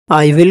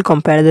I will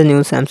compare the new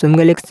Samsung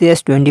Galaxy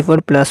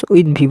S24 Plus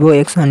with Vivo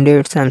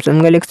X100. Samsung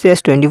Galaxy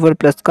S24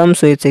 Plus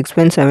comes with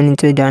 6.7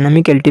 inches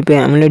dynamic LTP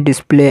AMOLED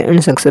display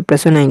and success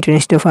ratio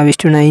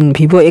 19:5:9.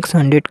 Vivo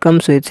X100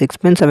 comes with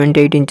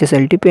 6.78 inches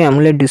LTP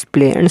AMOLED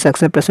display and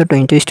success ratio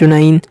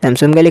 20:9.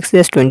 Samsung Galaxy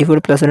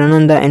S24 Plus run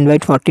on the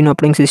Android 14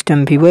 operating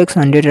system. Vivo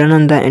X100 run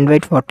on the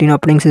Android 14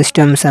 operating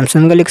system.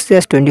 Samsung Galaxy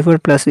S24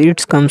 Plus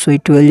it comes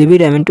with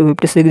 12GB RAM and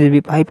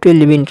 256GB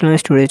 512GB internal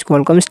storage.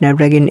 Qualcomm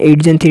Snapdragon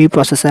 8 Gen 3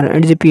 processor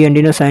and GPU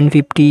Adreno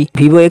 750.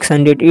 Vivo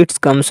X100 it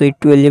comes with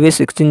 12GB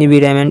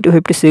 16GB RAM and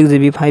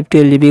 256GB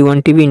 512GB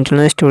 1TB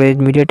internal storage.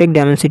 MediaTek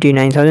Dimensity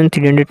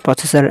 9300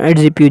 processor and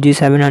GPU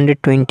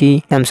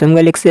G720. Samsung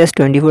Galaxy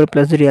S24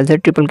 Plus real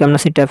set triple camera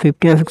setup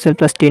 50MP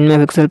plus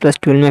 10MP plus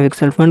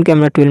 12MP front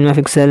camera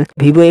 12MP.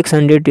 Vivo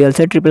X100 real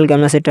set triple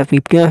camera setup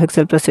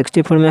 50MP plus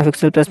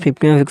 64MP plus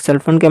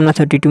 50MP front camera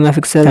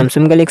 32MP.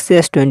 Samsung Galaxy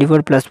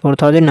S24 Plus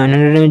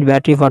 4900mAh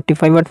battery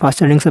 45W fast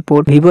charging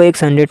support. Vivo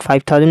X100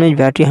 5000mAh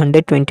battery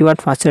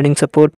 120W fast charging support.